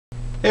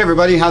Hey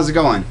everybody, how's it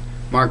going?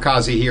 Mark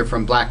Causey here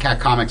from Black Cat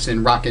Comics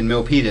in Rockin'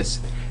 Milpitas.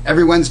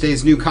 Every Wednesday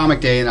is New Comic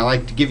Day, and I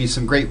like to give you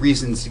some great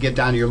reasons to get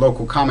down to your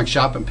local comic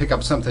shop and pick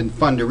up something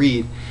fun to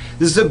read.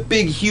 This is a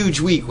big,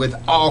 huge week with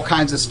all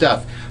kinds of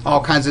stuff.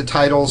 All kinds of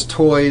titles,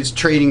 toys,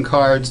 trading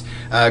cards,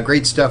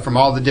 great stuff from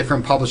all the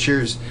different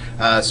publishers.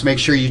 So make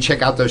sure you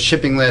check out those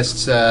shipping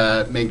lists,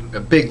 make a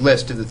big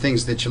list of the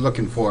things that you're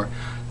looking for.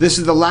 This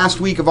is the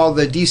last week of all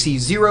the DC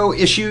Zero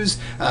issues.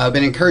 I've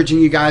been encouraging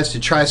you guys to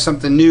try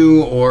something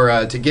new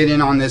or to get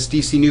in on this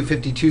DC New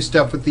 52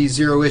 stuff with these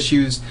Zero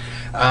issues.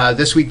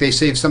 This week they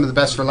saved some of the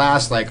best for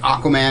last, like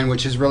Aquaman,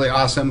 which is really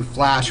awesome,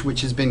 Flash,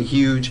 which has been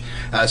huge,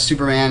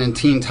 Superman and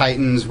Teen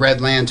Titans,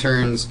 Red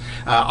Lanterns.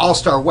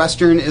 All-Star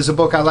Western is a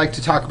book I like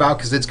to talk about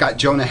because it's got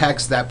Jonah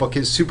Hex. That book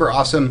is super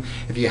awesome.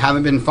 If you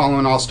haven't been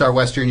following All-Star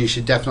Western, you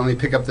should definitely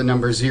pick up the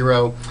number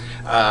 0.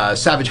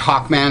 Savage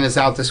Hawkman is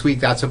out this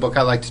week. That's a book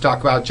I like to talk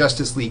about.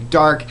 Justice League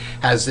Dark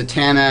has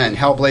Zatanna and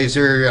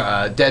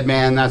Hellblazer,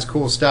 Deadman, that's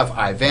cool stuff.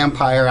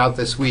 Vampire out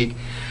this week.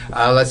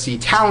 Let's see,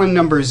 Talon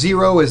number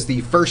 0 is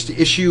the first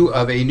issue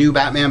of a new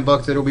Batman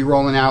book that will be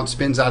rolling out,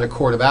 spins out of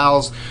Court of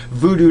Owls.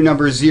 Voodoo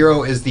number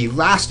 0 is the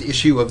last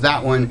issue of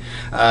that one,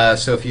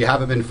 so if you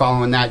haven't been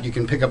following that, you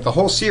can pick up the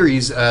whole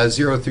series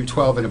 0 through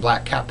 12 in a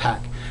Black Cat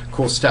pack.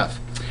 Cool stuff.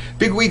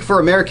 Big week for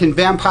American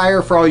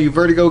Vampire for all you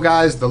Vertigo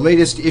guys. The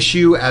latest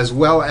issue as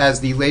well as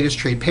the latest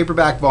trade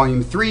paperback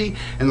Volume 3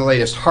 and the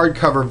latest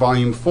hardcover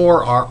Volume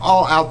 4 are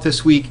all out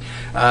this week.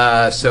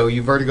 So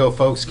you Vertigo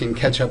folks can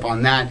catch up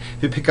on that.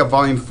 If you pick up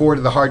Volume 4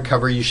 to the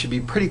hardcover, you should be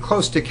pretty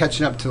close to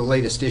catching up to the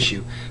latest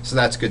issue. So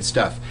that's good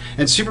stuff.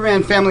 And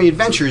Superman Family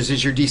Adventures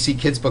is your DC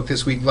Kids book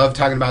this week. Love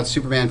talking about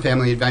Superman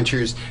Family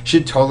Adventures.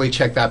 Should totally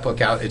check that book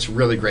out. It's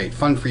really great.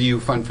 Fun for you,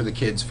 fun for the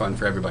kids, fun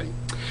for everybody.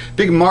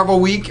 Big Marvel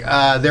week.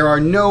 There are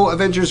no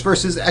Avengers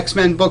vs.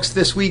 X-Men books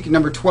this week.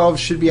 Number 12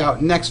 should be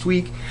out next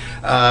week.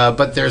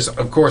 But there's,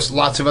 of course,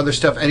 lots of other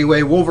stuff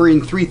anyway.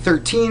 Wolverine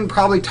 313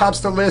 probably tops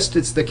the list.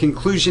 It's the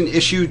conclusion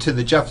issue to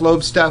the Jeff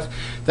Loeb stuff.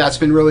 That's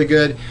been really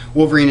good.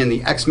 Wolverine and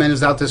the X-Men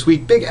is out this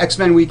week. Big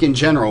X-Men week in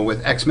general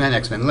with X-Men,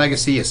 X-Men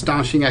Legacy,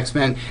 Astonishing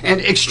X-Men,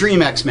 and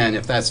Extreme X-Men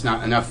if that's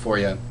not enough for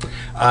you.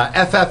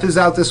 FF is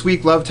out this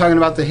week. Love talking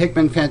about the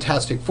Hickman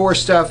Fantastic Four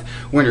stuff.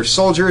 Winter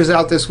Soldier is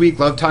out this week.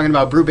 Love talking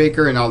about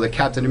Brubaker and all the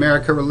Captain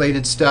America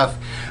related stuff.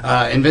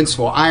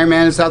 Invincible Iron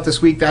Man is out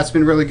this week. That's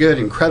been really good.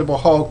 Incredible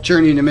Hulk,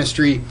 Journey into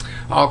Mystery,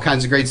 all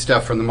kinds of great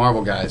stuff from the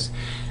Marvel guys.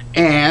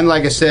 And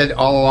like I said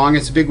all along,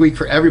 it's a big week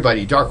for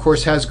everybody. Dark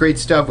Horse has great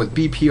stuff with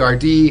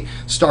BPRD,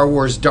 Star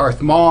Wars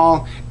Darth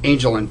Maul,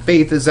 Angel and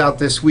Faith is out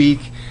this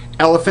week.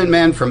 Elephant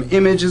Man from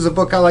Image is a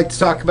book I like to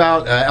talk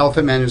about.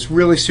 Elephant Man is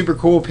really super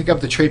cool. Pick up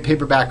the trade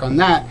paperback on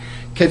that.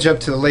 Catch up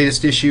to the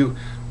latest issue.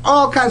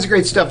 All kinds of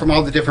great stuff from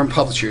all the different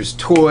publishers.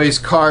 Toys,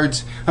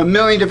 cards, a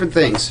million different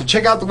things. So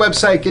check out the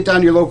website, get down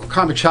to your local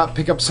comic shop,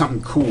 pick up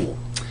something cool.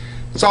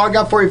 That's all I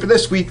got for you for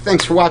this week.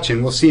 Thanks for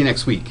watching. We'll see you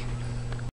next week.